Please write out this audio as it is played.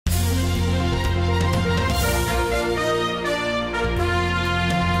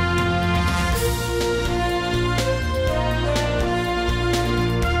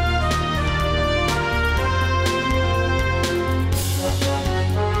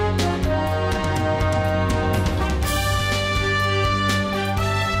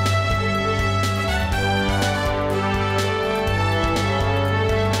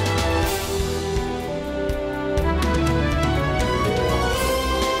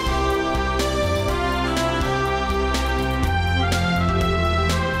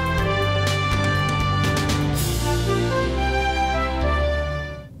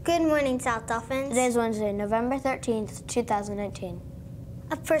South Dolphins. Today is Wednesday, November 13th, 2019.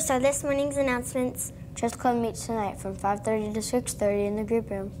 Up first are this morning's announcements. Chess Club meets tonight from 5:30 to 6:30 in the group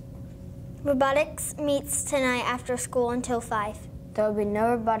room. Robotics meets tonight after school until 5. There will be no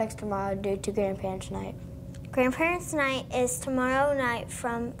robotics tomorrow due to Grandparents' Night. Grandparents' Night is tomorrow night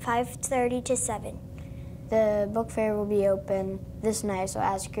from 5:30 to 7. The book fair will be open this night, so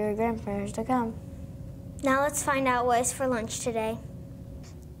ask your grandparents to come. Now let's find out what is for lunch today.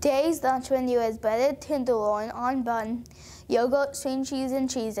 Today's lunch menu is breaded tenderloin on bun, yogurt, string cheese, and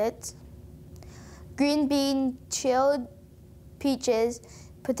Cheez-Its, green bean chilled peaches,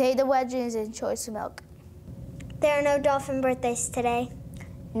 potato wedges, and choice milk. There are no dolphin birthdays today.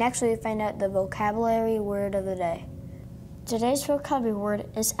 Next, we find out the vocabulary word of the day. Today's vocabulary word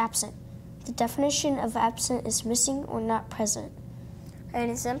is absent. The definition of absent is missing or not present.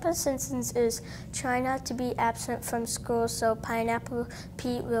 An simple sentence is try not to be absent from school so Pineapple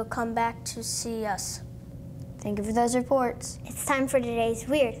Pete will come back to see us. Thank you for those reports. It's time for today's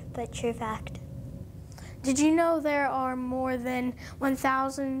weird but true fact. Did you know there are more than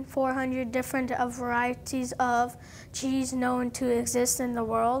 1,400 different varieties of cheese known to exist in the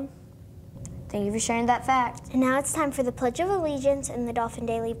world? Thank you for sharing that fact. And now it's time for the Pledge of Allegiance and the Dolphin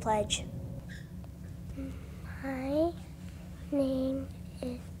Daily Pledge. My name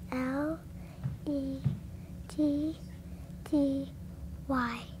is L-E-T-T-Y,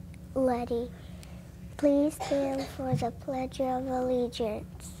 Letty. Please stand for the Pledge of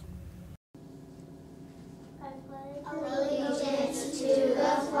Allegiance. Allegiance to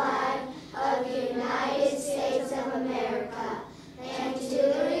the flag of the United States of America and to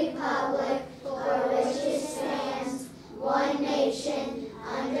the republic for which it stands, one nation,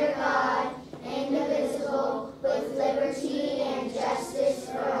 under God, indivisible, with liberty and justice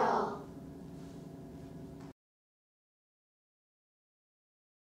for all.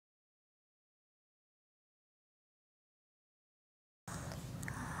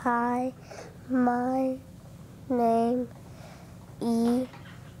 Hi, my name E-L-L-I-O-T.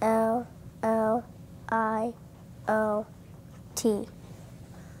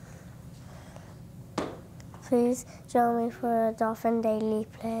 Please join me for a Dolphin Daily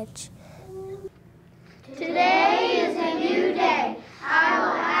Pledge. Today is a new day. I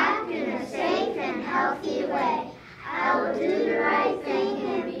will act in a safe and healthy way. I will do the right thing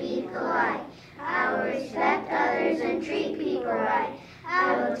and be polite. I will respect others and treat people right.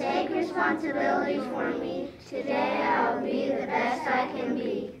 I will take responsibility for me. Today I will be the best I can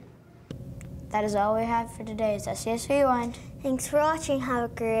be. That is all we have for today's Ses Rewind. Thanks for watching. Have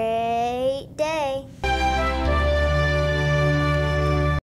a great day.